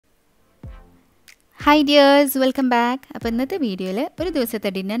Hi dears, welcome back. അപ്പോൾ ഇന്നത്തെ വീഡിയോയിൽ ഒരു ദിവസത്തെ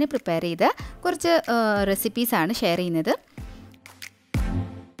ഡിന്നറിന് പ്രിപ്പയർ ചെയ്ത കുറച്ച് റെസിപ്പീസ് ആണ് ഷെയർ ചെയ്യുന്നത്.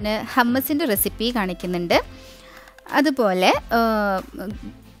 ഹമ്മസിൻ്റെ റെസിപ്പി കാണിക്കുന്നുണ്ട്. അതുപോലെ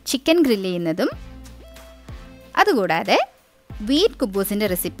ചിക്കൻ ഗ്രിൽ ചെയ്യുന്നതും അതുകൂടാതെ വീറ്റ് കുബൂസിൻ്റെ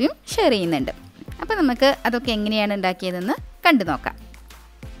റെസിപ്പിയും ഷെയർ ചെയ്യുന്നുണ്ട്. അപ്പോൾ നമുക്ക് അതൊക്കെ എങ്ങനെയാണ് ഉണ്ടാക്കിയതെന്ന് കണ്ടു നോക്കാം.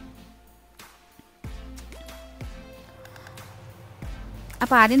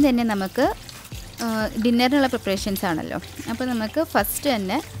 അപ്പോൾ ആദ്യം തന്നെ നമുക്ക് ഡിന്നറിനുള്ള പ്രിപ്പറേഷൻസ് ആണല്ലോ. അപ്പോൾ നമുക്ക് ഫസ്റ്റ്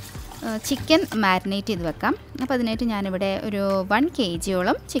തന്നെ ചിക്കൻ മാരിനേറ്റ് ചെയ്ത് വെക്കാം. അപ്പോൾ അതിനായിട്ട് ഞാനിവിടെ ഒരു 1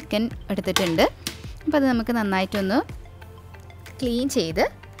 kg ചിക്കൻ എടുത്തിട്ടുണ്ട്. അപ്പോൾ അത് നമുക്ക് നന്നായിട്ടൊന്ന് ക്ലീൻ ചെയ്ത്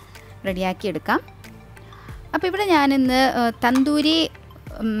റെഡിയാക്കി എടുക്കാം. അപ്പോൾ ഇവിടെ ഞാനിന്ന് തന്തൂരി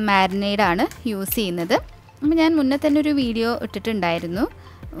മാരിനേഡാണ് യൂസ് ചെയ്യുന്നത്. അപ്പോൾ ഞാൻ മുന്നേ തന്നെ ഒരു വീഡിയോ ഇട്ടിട്ടുണ്ടായിരുന്നു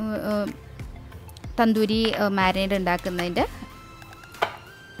തന്തൂരി മാരിനേഡ് ഉണ്ടാക്കുന്നതിൻ്റെ.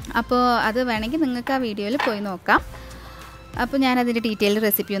 അപ്പോൾ അത് വേണമെങ്കിൽ നിങ്ങൾക്ക് ആ വീഡിയോയിൽ പോയി നോക്കാം. അപ്പോൾ ഞാനതിൻ്റെ ഡീറ്റെയിൽ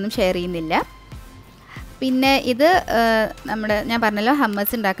റെസിപ്പി ഒന്നും ഷെയർ ചെയ്യുന്നില്ല. പിന്നെ ഇത് ഞാൻ പറഞ്ഞല്ലോ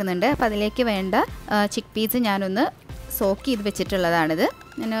ഹമ്മസ് ഉണ്ടാക്കുന്നുണ്ട്. അപ്പോൾ അതിലേക്ക് വേണ്ട ചിക്ക് പീസ് ഞാനൊന്ന് സോക്ക് ചെയ്ത് വെച്ചിട്ടുള്ളതാണിത്.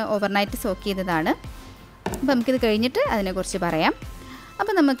 ഞാൻ ഓവർനൈറ്റ് സോക്ക് ചെയ്തതാണ്. അപ്പോൾ നമുക്കിത് കഴിഞ്ഞിട്ട് അതിനെക്കുറിച്ച് പറയാം.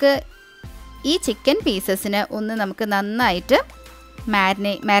 അപ്പോൾ നമുക്ക് ഈ ചിക്കൻ പീസസിന് ഒന്ന് നമുക്ക് നന്നായിട്ട്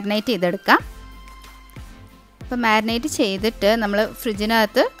മാരിനേറ്റ് ചെയ്തെടുക്കാം. അപ്പോൾ മാരിനേറ്റ് ചെയ്തിട്ട് നമ്മൾ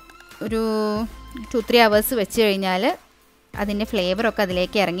ഫ്രിഡ്ജിനകത്ത് ഒരു 2-3 hours വെച്ച് കഴിഞ്ഞാൽ അതിൻ്റെ ഫ്ലേവറൊക്കെ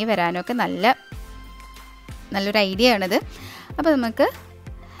അതിലേക്ക് ഇറങ്ങി വരാനൊക്കെ നല്ലൊരു ഐഡിയ ആണിത്. അപ്പോൾ നമുക്ക്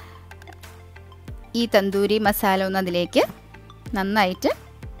ഈ തന്തൂരി മസാല ഒന്ന് അതിലേക്ക് നന്നായിട്ട്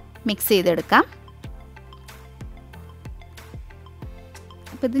മിക്സ് ചെയ്തെടുക്കാം.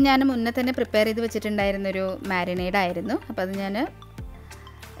 അപ്പോൾ ഇത് ഞാൻ മുന്നേ തന്നെ പ്രിപ്പയർ ചെയ്ത് വെച്ചിട്ടുണ്ടായിരുന്നൊരു മാരിനേഡായിരുന്നു. അപ്പോൾ അത് ഞാൻ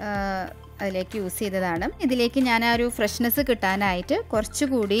അതിലേക്ക് യൂസ് ചെയ്തതാണ്. ഇതിലേക്ക് ഞാൻ ആ ഒരു ഫ്രഷ്നെസ് കിട്ടാനായിട്ട്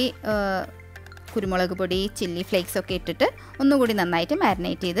കുറച്ചുകൂടി കുരുമുളക് പൊടി, ചില്ലി ഫ്ലേക്സ് ഒക്കെ ഇട്ടിട്ട് ഒന്നുകൂടി നന്നായിട്ട്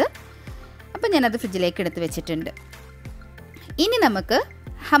മാരിനേറ്റ് ചെയ്ത് അപ്പോൾ ഞാനത് ഫ്രിഡ്ജിലേക്ക് എടുത്ത് വെച്ചിട്ടുണ്ട്. ഇനി നമുക്ക്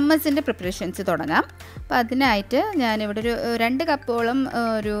ഹമ്മസിൻ്റെ പ്രിപ്പറേഷൻസ് തുടങ്ങാം. അപ്പോൾ അതിനായിട്ട് ഞാനിവിടെ ഒരു 2 കപ്പോളം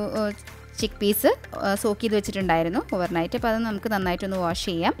ഒരു ചിക്ക് പീസ് സോക്ക് ചെയ്ത് വെച്ചിട്ടുണ്ടായിരുന്നു ഓവർനൈറ്റ്. അപ്പോൾ അത് നമുക്ക് നന്നായിട്ടൊന്ന് വാഷ്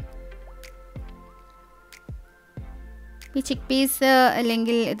ചെയ്യാം. ഈ ചിക്ക് പീസ്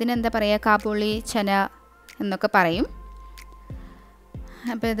അല്ലെങ്കിൽ ഇതിനെന്താ പറയുക, കാബൂളി ചന എന്നൊക്കെ പറയും.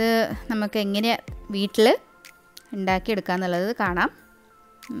 അപ്പോൾ ഇത് നമുക്ക് എങ്ങനെ വീട്ടിൽ ഉണ്ടാക്കിയെടുക്കുക എന്നുള്ളത് കാണാം.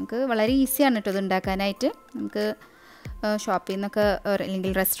 നമുക്ക് വളരെ ഈസിയാണ് കേട്ടോ ഇത് ഉണ്ടാക്കാനായിട്ട്. നമുക്ക് ഷോപ്പിൽ നിന്നൊക്കെ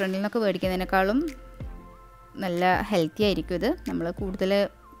അല്ലെങ്കിൽ റെസ്റ്റോറൻറ്റിൽ നിന്നൊക്കെ മേടിക്കുന്നതിനേക്കാളും നല്ല ഹെൽത്തി ആയിരിക്കും ഇത്. നമ്മൾ കൂടുതൽ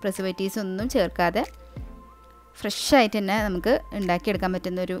പ്രിസർവേറ്റീവ്സ് ഒന്നും ചേർക്കാതെ ഫ്രഷായിട്ട് തന്നെ നമുക്ക് ഉണ്ടാക്കിയെടുക്കാൻ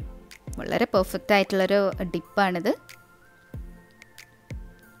പറ്റുന്നൊരു വളരെ പെർഫെക്റ്റ് ആയിട്ടുള്ളൊരു ഡിപ്പാണിത്.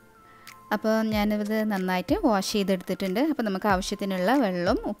 അപ്പോൾ ഞാനിത് നന്നായിട്ട് വാഷ് ചെയ്തെടുത്തിട്ടുണ്ട്. അപ്പോൾ നമുക്ക് ആവശ്യത്തിനുള്ള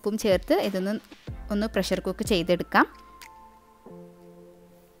വെള്ളവും ഉപ്പും ചേർത്ത് ഒന്ന് പ്രഷർ കുക്ക് ചെയ്തെടുക്കാം.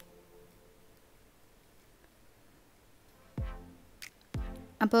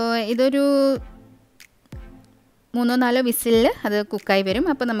 അപ്പോൾ ഇതൊരു 3-4 വിസിലിൽ അത് കുക്കായി വരും.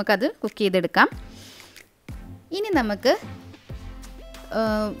 അപ്പോൾ നമുക്കത് കുക്ക് ചെയ്തെടുക്കാം. ഇനി നമുക്ക്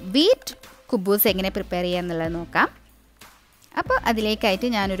വീറ്റ് കുബൂസ് എങ്ങനെ പ്രിപ്പയർ ചെയ്യുക എന്നുള്ളത് നോക്കാം. അപ്പോൾ അതിലേക്കായിട്ട്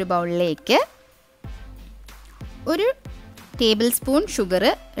ഞാനൊരു ബൗളിലേക്ക് 1 ടേബിൾ സ്പൂൺ ഷുഗർ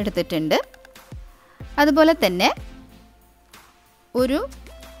എടുത്തിട്ടുണ്ട്. അതുപോലെ തന്നെ 1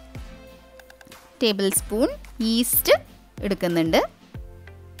 ടേബിൾ സ്പൂൺ ഈസ്റ്റ് എടുക്കുന്നുണ്ട്.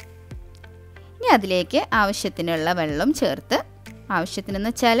 ഇനി അതിലേക്ക് ആവശ്യത്തിനുള്ള വെള്ളം ചേർത്ത്,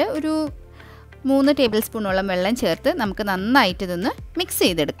 ആവശ്യത്തിനെന്ന് വെച്ചാൽ ഒരു 3 ടേബിൾ സ്പൂണോളം വെള്ളം ചേർത്ത് നമുക്ക് നന്നായിട്ട് ഇതൊന്ന് മിക്സ്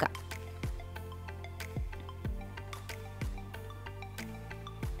ചെയ്തെടുക്കാം.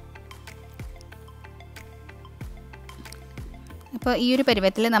 അപ്പോൾ ഈ ഒരു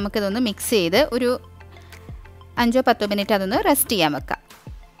പരുവത്തിൽ നമുക്കിതൊന്ന് മിക്സ് ചെയ്ത് ഒരു 5-10 മിനിറ്റ് അതൊന്ന് റെസ്റ്റ് ചെയ്യാൻ വെക്കാം.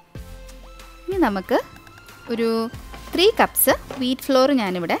 ഇനി നമുക്ക് ഒരു 3 കപ്സ് വീറ്റ് ഫ്ലോർ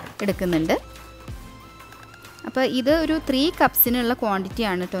ഞാനിവിടെ എടുക്കുന്നുണ്ട്. അപ്പോൾ ഇത് ഒരു 3 കപ്സിനുള്ള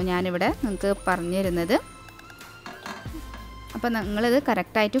ക്വാണ്ടിറ്റിയാണ് കേട്ടോ ഞാനിവിടെ നിങ്ങൾക്ക് പറഞ്ഞു തരുന്നത്. അപ്പോൾ നിങ്ങളിത്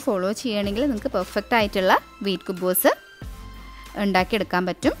കറക്റ്റായിട്ട് ഫോളോ ചെയ്യുകയാണെങ്കിൽ നിങ്ങൾക്ക് പെർഫെക്റ്റ് ആയിട്ടുള്ള വീറ്റ് കുബൂസ് ഉണ്ടാക്കിയെടുക്കാൻ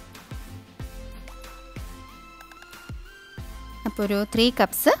പറ്റും. അപ്പോൾ ഒരു 3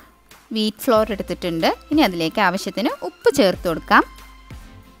 കപ്സ് വീറ്റ് ഫ്ലോർ എടുത്തിട്ടുണ്ട്. ഇനി അതിലേക്ക് ആവശ്യത്തിന് ഉപ്പ് ചേർത്ത് കൊടുക്കാം.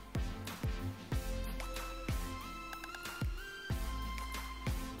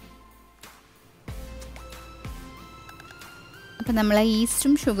 അപ്പോൾ നമ്മൾ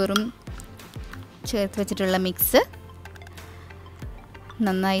ഈസ്റ്റും ഷുഗറും ചേർത്ത് വെച്ചിട്ടുള്ള മിക്സ്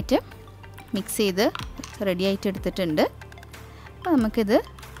നന്നായിട്ട് മിക്സ് ചെയ്ത് റെഡിയായിട്ട് എടുത്തിട്ടുണ്ട്. അപ്പോൾ നമുക്കിത്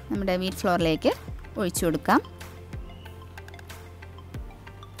നമ്മുടെ വീറ്റ് ഫ്ലോറിലേക്ക് ഒഴിച്ചു കൊടുക്കാം.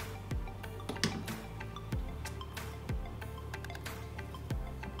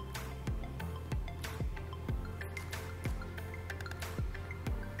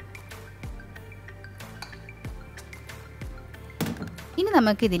 ഇനി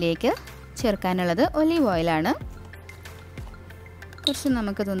നമുക്കിതിലേക്ക് ചേർക്കാനുള്ളത് ഒലീവ് ഓയിലാണ്. കുറച്ച്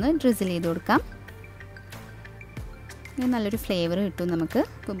നമുക്കതൊന്ന് ഡ്രിസിൽ ചെയ്ത് കൊടുക്കാം. നല്ലൊരു ഫ്ലേവർ കിട്ടും നമുക്ക്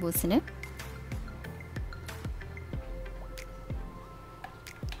കുബൂസിന്.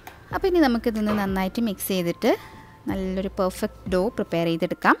 അപ്പോൾ ഇനി നമുക്കിതൊന്ന് നന്നായിട്ട് മിക്സ് ചെയ്തിട്ട് നല്ലൊരു പെർഫെക്റ്റ് ഡോ പ്രിപ്പയർ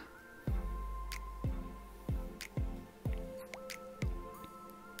ചെയ്തെടുക്കാം.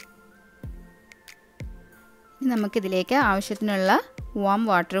 ഇനി നമുക്കിതിലേക്ക് ആവശ്യത്തിനുള്ള വാം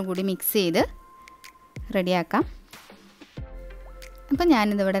വാട്ടറും കൂടി മിക്സ് ചെയ്ത് റെഡിയാക്കാം. അപ്പോൾ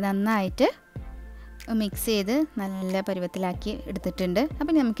ഞാനിതിവിടെ നന്നായിട്ട് മിക്സ് ചെയ്ത് നല്ല പരുവത്തിലാക്കി എടുത്തിട്ടുണ്ട്.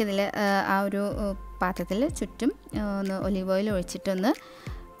 അപ്പോൾ നമുക്കിതിൽ ആ ഒരു പാത്രത്തിൽ ചുറ്റും ഒന്ന് ഒലിവ് ഓയിൽ ഒഴിച്ചിട്ടൊന്ന്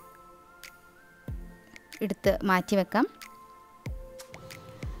എടുത്ത് മാറ്റി വെക്കാം.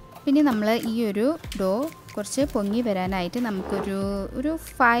 പിന്നെ നമ്മൾ ഈ ഒരു ഡോ കുറച്ച് പൊങ്ങി വരാനായിട്ട് നമുക്കൊരു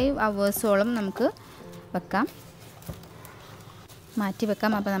 5 hours നമുക്ക് വെക്കാം, മാറ്റി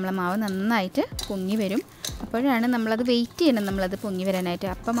വെക്കാം. അപ്പോൾ നമ്മളെ മാവ് നന്നായിട്ട് പൊങ്ങി വരും. അപ്പോഴാണ് നമ്മളത് വെയിറ്റ് ചെയ്യണം, നമ്മളത് പൊങ്ങി വരാനായിട്ട്.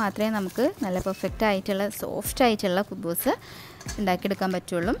 അപ്പോൾ മാത്രമേ നമുക്ക് നല്ല പെർഫെക്റ്റ് ആയിട്ടുള്ള സോഫ്റ്റ് ആയിട്ടുള്ള കുബൂസ് ഉണ്ടാക്കിയെടുക്കാൻ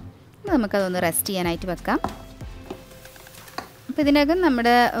പറ്റുള്ളൂ. നമുക്കതൊന്ന് റെസ്റ്റ് ചെയ്യാനായിട്ട് വെക്കാം. അപ്പോൾ ഇതിനകം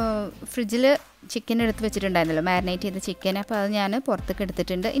നമ്മുടെ ഫ്രിഡ്ജിൽ ചിക്കൻ എടുത്ത് വെച്ചിട്ടുണ്ടായിരുന്നല്ലോ, മാരിനേറ്റ് ചെയ്ത ചിക്കൻ. അപ്പോൾ അത് ഞാൻ പുറത്തേക്ക്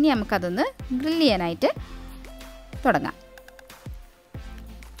എടുത്തിട്ടുണ്ട്. ഇനി നമുക്കതൊന്ന് ഗ്രില്ല് ചെയ്യാനായിട്ട് തുടങ്ങാം.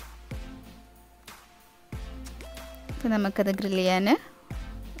 അപ്പോൾ നമുക്കത് ഗ്രില്ല് ചെയ്യാൻ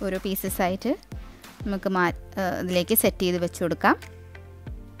ഓരോ പീസസായിട്ട് നമുക്ക് ഇതിലേക്ക് സെറ്റ് ചെയ്ത് വെച്ച് കൊടുക്കാം.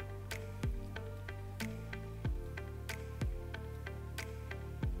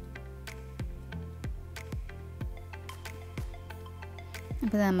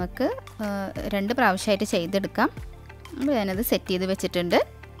 അപ്പോൾ നമുക്ക് 2 പ്രാവശ്യമായിട്ട് ചെയ്തെടുക്കാം. അപ്പോൾ ഞാനത് സെറ്റ് ചെയ്ത് വെച്ചിട്ടുണ്ട്.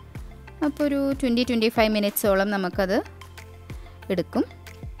 അപ്പോൾ ഒരു 20-25 മിനിറ്റ്സോളം നമുക്കത് എടുക്കും.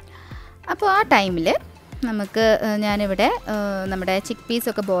 അപ്പോൾ ആ ടൈമിൽ നമുക്ക് ഞാനിവിടെ നമ്മുടെ ചിക്ക്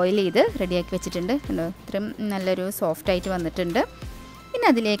പീസൊക്കെ ബോയിൽ ചെയ്ത് റെഡിയാക്കി വെച്ചിട്ടുണ്ട്. ഇത്രയും നല്ലൊരു സോഫ്റ്റായിട്ട് വന്നിട്ടുണ്ട്. പിന്നെ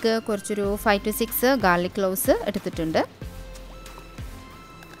അതിലേക്ക് കുറച്ചൊരു 5 to 6 ഗാർലിക് ക്ലോവ്സ് എടുത്തിട്ടുണ്ട്.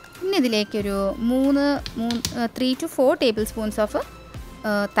 പിന്നെ ഇതിലേക്കൊരു 3 to 4 ടേബിൾ സ്പൂൺസ് ഓഫ്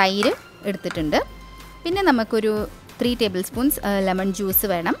തൈര് എടുത്തിട്ടുണ്ട്. പിന്നെ നമുക്കൊരു 3 ടേബിൾ സ്പൂൺസ് ലെമൺ ജ്യൂസ്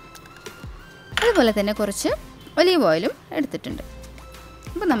വേണം. അതുപോലെ തന്നെ കുറച്ച് ഒലീവ് ഓയിലും എടുത്തിട്ടുണ്ട്.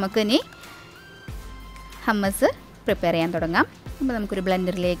 അപ്പോൾ നമുക്കിനി ഹമ്മസ് പ്രിപ്പയർ ചെയ്യാൻ തുടങ്ങാം. അപ്പോൾ നമുക്കൊരു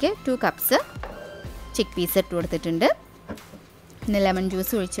ബ്ലെൻഡറിലേക്ക് 2 കപ്സ് ചിക്ക് പീസ് ഇട്ട് കൊടുത്തിട്ടുണ്ട്. പിന്നെ ലെമൺ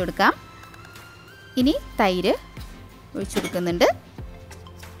ജ്യൂസ് ഒഴിച്ചു കൊടുക്കാം. ഇനി തൈര് ഒഴിച്ചു കൊടുക്കുന്നുണ്ട്,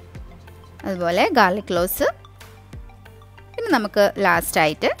 അതുപോലെ ഗാർലിക് ക്ലോവ്സ്. പിന്നെ നമുക്ക്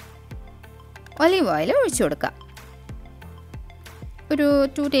ലാസ്റ്റായിട്ട് ഒലീവ് ഓയിൽ ഒഴിച്ചു കൊടുക്കാം. ഒരു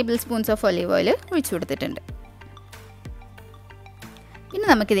 2 table spoons of olive oil ഒഴിച്ചു കൊടുത്തിട്ടുണ്ട്. പിന്നെ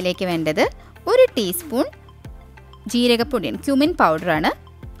നമുക്കിതിലേക്ക് വേണ്ടത് 1 ടീസ്പൂൺ ജീരകപ്പൊടിയാണ്, ക്യൂമിൻ പൗഡറാണ്.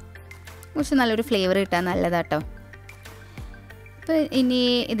 കുറച്ച് നല്ലൊരു ഫ്ലേവർ കിട്ടാൻ നല്ലതാട്ടോ. അപ്പോൾ ഇനി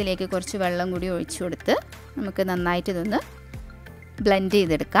ഇതിലേക്ക് കുറച്ച് വെള്ളം കൂടി ഒഴിച്ചു കൊടുത്ത് നമുക്ക് നന്നായിട്ട് ഇതൊന്ന് ബ്ലെൻഡ്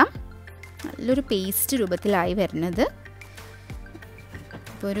ചെയ്തെടുക്കാം. നല്ലൊരു പേസ്റ്റ് രൂപത്തിലായി വരുന്നത്.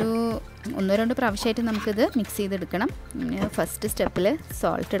 അപ്പോൾ ഒരു 1-2 പ്രാവശ്യമായിട്ട് നമുക്കിത് മിക്സ് ചെയ്തെടുക്കണം. ഫസ്റ്റ് സ്റ്റെപ്പിൽ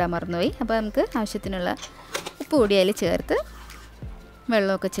സോൾട്ട് ഇടാൻ മറന്നുപോയി. അപ്പോൾ നമുക്ക് ആവശ്യത്തിനുള്ള ഉപ്പ് കൂടി അതിൽ ചേർത്ത്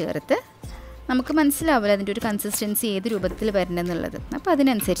വെള്ളമൊക്കെ ചേർത്ത് നമുക്ക് മനസ്സിലാവില്ല അതിൻ്റെ ഒരു കൺസിസ്റ്റൻസി ഏത് രൂപത്തിൽ വരണമെന്നുള്ളത്. അപ്പോൾ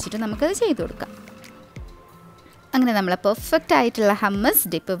അതിനനുസരിച്ചിട്ട് നമുക്കത് ചെയ്ത് കൊടുക്കാം. അങ്ങനെ നമ്മളെ പെർഫെക്റ്റ് ആയിട്ടുള്ള ഹമ്മസ്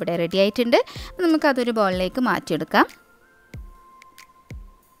ഡിപ്പ് ഇവിടെ റെഡി ആയിട്ടുണ്ട്. നമുക്കതൊരു ബൗളിലേക്ക് മാറ്റിയെടുക്കാം.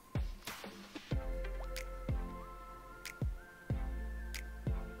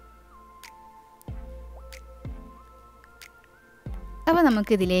 അപ്പോൾ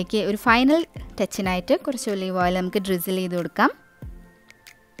നമുക്കിതിലേക്ക് ഒരു ഫൈനൽ ടച്ചിനായിട്ട് കുറച്ച് ഒലീവ് ഓയിൽ നമുക്ക് ഡ്രിസിൽ ചെയ്ത് കൊടുക്കാം.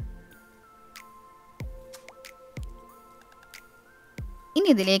 ഇനി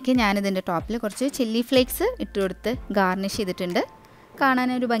ഇതിലേക്ക് ഞാനിതിൻ്റെ ടോപ്പിൽ കുറച്ച് ചില്ലി ഫ്ലേക്സ് ഇട്ട് കൊടുത്ത് ഗാർണിഷ് ചെയ്തിട്ടുണ്ട്.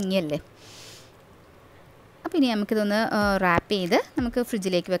 കാണാനൊരു ഭംഗിയല്ലേ. അപ്പോൾ ഇനി നമുക്കിതൊന്ന് റാപ്പ് ചെയ്ത് നമുക്ക്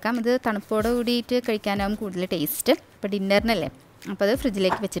ഫ്രിഡ്ജിലേക്ക് വെക്കാം. ഇത് തണുപ്പോട് കൂടിയിട്ട് കഴിക്കാനാവും കൂടുതൽ ടേസ്റ്റ്. ഇപ്പോൾ ഡിന്നറിനല്ലേ, അപ്പോൾ അത്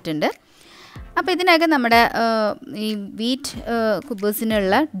ഫ്രിഡ്ജിലേക്ക് വെച്ചിട്ടുണ്ട്. അപ്പോൾ ഇതിനകം നമ്മുടെ ഈ വീറ്റ്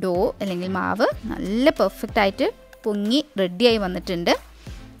കുബൂസിനുള്ള ഡോ അല്ലെങ്കിൽ മാവ് നല്ല പെർഫെക്റ്റായിട്ട് പൊങ്ങി റെഡിയായി വന്നിട്ടുണ്ട്.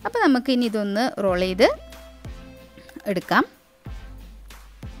 അപ്പോൾ നമുക്ക് ഇനി ഇതൊന്ന് റോൾ ചെയ്ത് എടുക്കാം.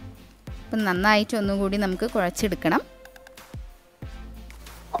 അപ്പം നന്നായിട്ട് ഒന്നുകൂടി നമുക്ക് കുഴച്ചെടുക്കണം.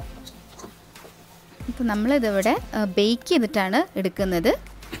 അപ്പോൾ നമ്മളിതിവിടെ ബേക്ക് ചെയ്തിട്ടാണ് എടുക്കുന്നത്.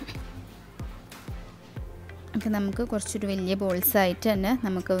 അപ്പോൾ നമുക്ക് കുറച്ചൊരു വലിയ ബോൾസായിട്ട് തന്നെ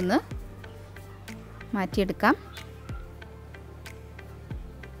നമുക്കൊന്ന് മാറ്റിയെടുക്കാം.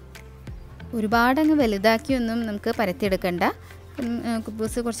 ഒരുപാടങ്ങ് വലുതാക്കിയൊന്നും നമുക്ക് പരത്തിയെടുക്കണ്ട.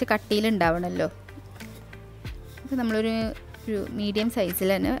 കുബൂസ് കുറച്ച് കട്ടിയിലുണ്ടാവണമല്ലോ. അപ്പോൾ നമ്മളൊരു ഒരു മീഡിയം സൈസിൽ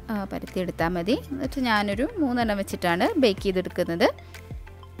തന്നെ പരത്തിയെടുത്താൽ മതി. എന്നിട്ട് ഞാനൊരു 3 എണ്ണം വെച്ചിട്ടാണ് ബേക്ക് ചെയ്തെടുക്കുന്നത്.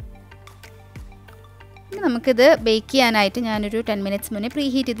 നമുക്കിത് ബേക്ക് ചെയ്യാനായിട്ട് ഞാനൊരു 10 മിനിറ്റ്സ് മുന്നേ പ്രീ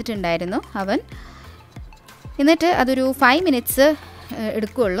ഹീറ്റ് ചെയ്തിട്ടുണ്ടായിരുന്നു അവൻ. എന്നിട്ട് അതൊരു 5 മിനിറ്റ്സ്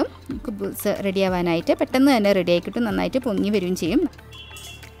എടുക്കുകയുള്ളൂ കുബൂസ് റെഡി ആവാനായിട്ട്. പെട്ടെന്ന് തന്നെ റെഡി ആയി കിട്ടും, നന്നായിട്ട് പൊങ്ങി വരികയും ചെയ്യും.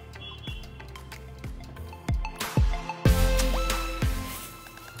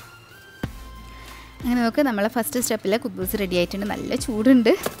 അങ്ങനെ നോക്ക്, നമ്മളെ ഫസ്റ്റ് സ്റ്റെപ്പിൽ കുബൂസ് റെഡി ആയിട്ടുണ്ട്. നല്ല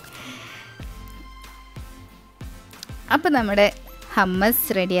ചൂടുണ്ട്. അപ്പോൾ നമ്മുടെ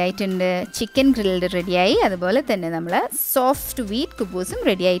ഹമ്മസ് റെഡി ആയിട്ടുണ്ട്, ചിക്കൻ ഗ്രിൽഡ് റെഡിയായി, അതുപോലെ തന്നെ നമ്മൾ സോഫ്റ്റ് വീറ്റ് കുബൂസും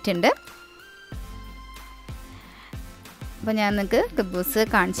റെഡി ആയിട്ടുണ്ട്. അപ്പോൾ ഞാൻ നിങ്ങൾക്ക് കുബൂസ്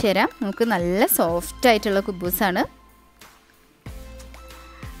കാണിച്ചു തരാം. നമുക്ക് നല്ല സോഫ്റ്റ് ആയിട്ടുള്ള കുബൂസാണ്.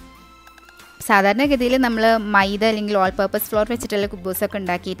 സാധാരണഗതിയിൽ നമ്മൾ മൈദ അല്ലെങ്കിൽ ഓൾ പർപ്പസ് ഫ്ലോർ വെച്ചിട്ടുള്ള കുബൂസൊക്കെ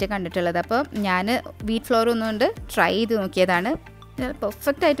ഉണ്ടാക്കിയിട്ട് കണ്ടിട്ടുള്ളത്. അപ്പോൾ ഞാൻ വീറ്റ് ഫ്ലോർ ഒന്നുകൊണ്ട് ട്രൈ ചെയ്ത് നോക്കിയതാണ്.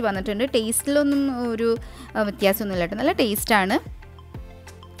 പെർഫെക്റ്റ് ആയിട്ട് വന്നിട്ടുണ്ട്. ടേസ്റ്റിലൊന്നും ഒരു വ്യത്യാസമൊന്നുമില്ല കേട്ടോ, നല്ല ടേസ്റ്റാണ്.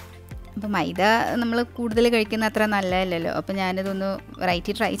 അപ്പോൾ മൈദ നമ്മൾ കൂടുതൽ കഴിക്കുന്ന അത്ര നല്ലതല്ലല്ലോ. അപ്പോൾ ഞാനിതൊന്ന്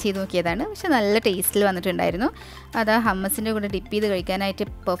വെറൈറ്റി ട്രൈ ചെയ്ത് നോക്കിയതാണ്. പക്ഷെ നല്ല ടേസ്റ്റിൽ വന്നിട്ടുണ്ടായിരുന്നു. അത് ഹമ്മസിൻ്റെ കൂടെ ഡിപ്പ് ചെയ്ത് കഴിക്കാനായിട്ട്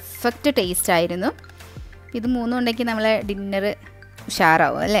പെർഫെക്റ്റ് ടേസ്റ്റ് ആയിരുന്നു. ഇത് 3 ഉണ്ടെങ്കിൽ നമ്മളെ ഡിന്നർ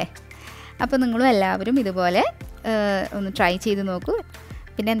ഉഷാറാവും അല്ലേ. അപ്പോൾ നിങ്ങളും എല്ലാവരും ഇതുപോലെ ഒന്ന് ട്രൈ ചെയ്ത് നോക്കൂ.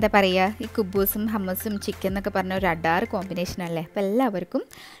 പിന്നെ എന്താ പറയുക, ഈ കുബൂസും ഹമ്മസും ചിക്കൻ എന്നൊക്കെ പറഞ്ഞ ഒരു അഡാറ് കോമ്പിനേഷൻ അല്ലേ. അപ്പോൾ എല്ലാവർക്കും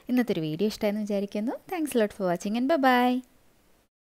ഇന്നത്തെ ഒരു വീഡിയോ ഇഷ്ടമായെന്ന് വിചാരിക്കുന്നു. Thanks lot for watching and by.